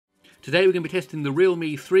Today we're going to be testing the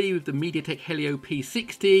Realme 3 with the MediaTek Helio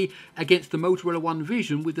P60 against the Motorola One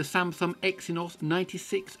Vision with the Samsung Exynos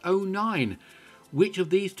 9609. Which of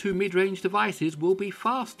these two mid-range devices will be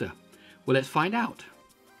faster? Well, let's find out.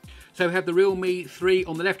 So we have the Realme 3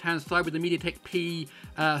 on the left-hand side with the MediaTek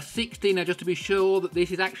P60. Now, just to be sure that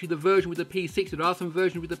this is actually the version with the P60. There are some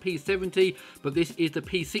versions with the P70, but this is the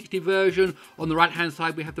P60 version. On the right-hand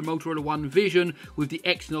side, we have the Motorola One Vision with the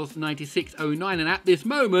Exynos 9609. And at this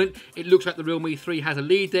moment, it looks like the Realme 3 has a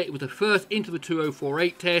lead there. It was the first into the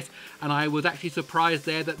 2048 test, and I was actually surprised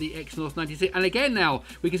there that the Exynos 96... And again now,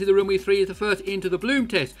 we can see the Realme 3 is the first into the Bloom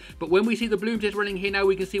test. But when we see the Bloom test running here now,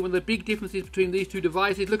 we can see one of the big differences between these two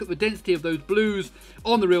devices. Look at the density of those blues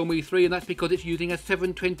on the Realme 3, and that's because it's using a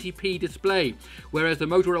 720p display, whereas the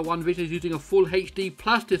Motorola One Vision is using a full HD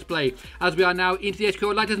plus display. As we are now into the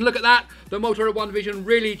SQL light test, and look at that, the Motorola One Vision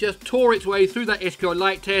really just tore its way through that SQL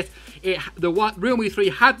light test. Realme 3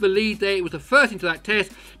 had the lead there, it was the first into that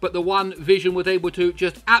test, but the One Vision was able to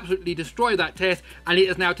just absolutely destroy that test, and it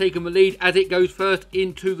has now taken the lead as it goes first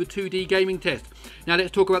into the 2D gaming test. Now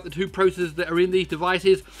let's talk about the two processors that are in these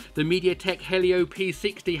devices. The MediaTek Helio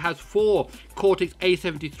P60 has 4 Cortex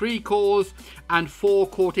A73 cores and 4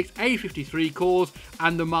 Cortex A53 cores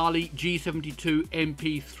and the Mali G72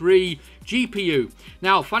 MP3 GPU.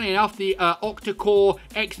 Now, funny enough, the octa-core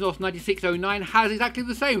Exynos 9609 has exactly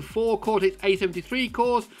the same 4 Cortex A73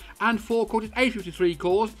 cores and 4 Cortex A53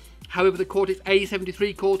 cores. However, the Cortex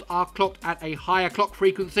A73 cores are clocked at a higher clock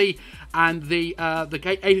frequency, and the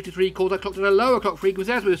A53 cores are clocked at a lower clock frequency.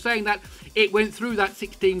 As we were saying, that it went through that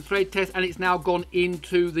 16-thread test, and it's now gone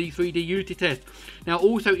into the 3D Unity test. Now,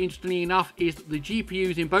 also interestingly enough, is the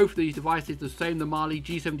GPUs in both of these devices the same, the Mali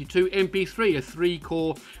G72 MP3, a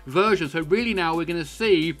 3-core version. So really now we're going to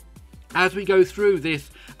see, as we go through this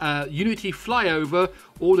Unity flyover,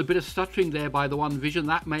 all the bit of stuttering there by the One Vision,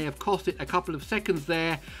 that may have cost it a couple of seconds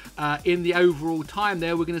there in the overall time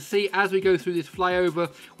there. We're going to see as we go through this flyover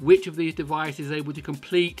which of these devices is able to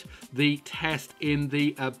complete the test in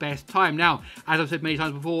the best time. Now, as I've said many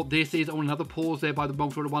times before, this is on another pause there by the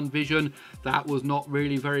Motorola One Vision. That was not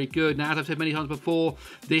really very good. Now, as I've said many times before,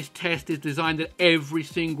 this test is designed that every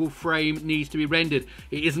single frame needs to be rendered.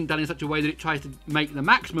 It isn't done in such a way that it tries to make the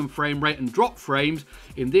maximum frame rate and drop frames.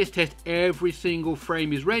 In this test, every single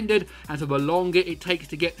frame is rendered, and so the longer it takes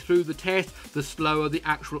to get through the test, the slower the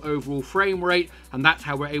actual overall frame rate, and that's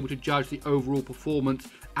how we're able to judge the overall performance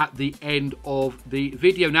at the end of the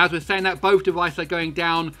video. Now, as we're saying that, both devices are going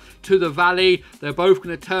down to the valley. They're both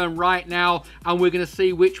going to turn right now, and we're going to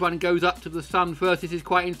see which one goes up to the sun first. This is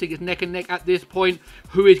quite interesting. It's neck and neck at this point.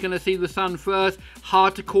 Who is going to see the sun first?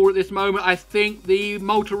 Hard to call at this moment. I think the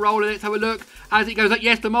Motorola, let's have a look as it goes up.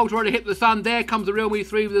 Yes, the Motorola hit the sun. There comes the Realme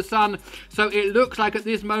 3 with the sun. So it looks like at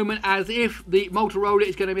this moment as if the Motorola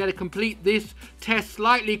is going to be able to complete this test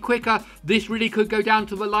slightly quicker. This really could go down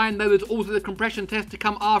to the line, though. There's also the compression test to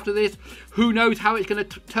come after this. Who knows how it's going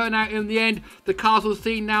to turn out in the end. The castle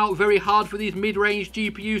scene now, very hard for these mid-range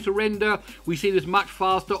GPUs to render. We see this much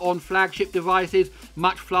faster on flagship devices,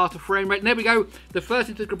 much faster frame rate. And there we go. The first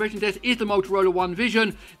into the compression test is the Motorola One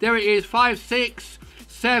Vision. There it is, 5, 6,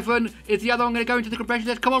 7 is the other one going to go into the compression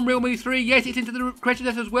test. Come on, Realme 3. Yes, it's into the compression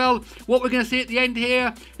test as well. What we're going to see at the end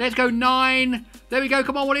here. Let's go 9. There we go.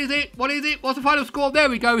 Come on, what is it? What is it? What's the final score? There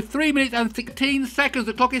we go. 3 minutes and 16 seconds.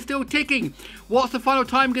 The clock is still ticking. What's the final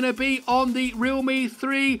time going to be on the Realme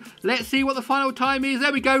 3? Let's see what the final time is.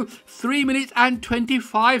 There we go. 3 minutes and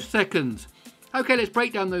 25 seconds. Okay, let's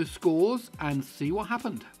break down those scores and see what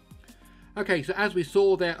happened. Okay, so as we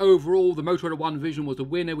saw there, overall, the Motorola One Vision was the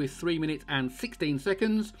winner with 3 minutes and 16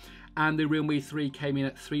 seconds. And the Realme 3 came in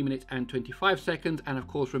at 3 minutes and 25 seconds. And of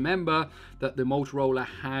course, remember that the Motorola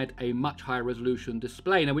had a much higher resolution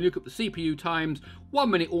display. Now, when you look at the CPU times, 1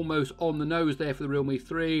 minute almost on the nose there for the Realme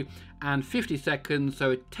 3 and 50 seconds.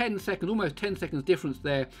 So 10 seconds, almost 10 seconds difference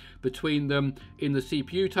there between them in the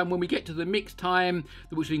CPU time. When we get to the mix time,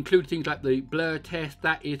 which includes things like the blur test,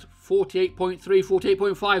 that is 48.3,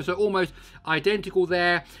 48.5. So almost identical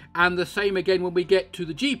there. And the same again when we get to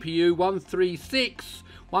the GPU, 136.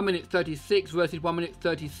 1 minute 36 versus 1 minute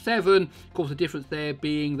 37. Of course, the difference there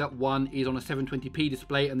being that one is on a 720p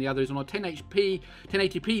display and the other is on a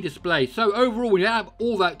 1080p display. So overall, when you have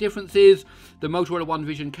all that differences, the Motorola One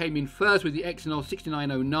Vision came in first with the Exynos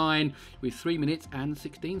 6909 with 3 minutes and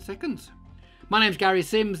 16 seconds. My name's Gary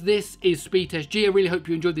Sims, this is SpeedTest G. I really hope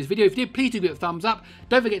you enjoyed this video. If you did, please do give it a thumbs up.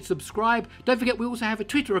 Don't forget to subscribe. Don't forget we also have a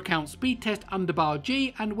Twitter account,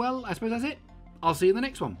 SpeedTest_G. And well, I suppose that's it. I'll see you in the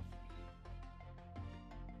next one.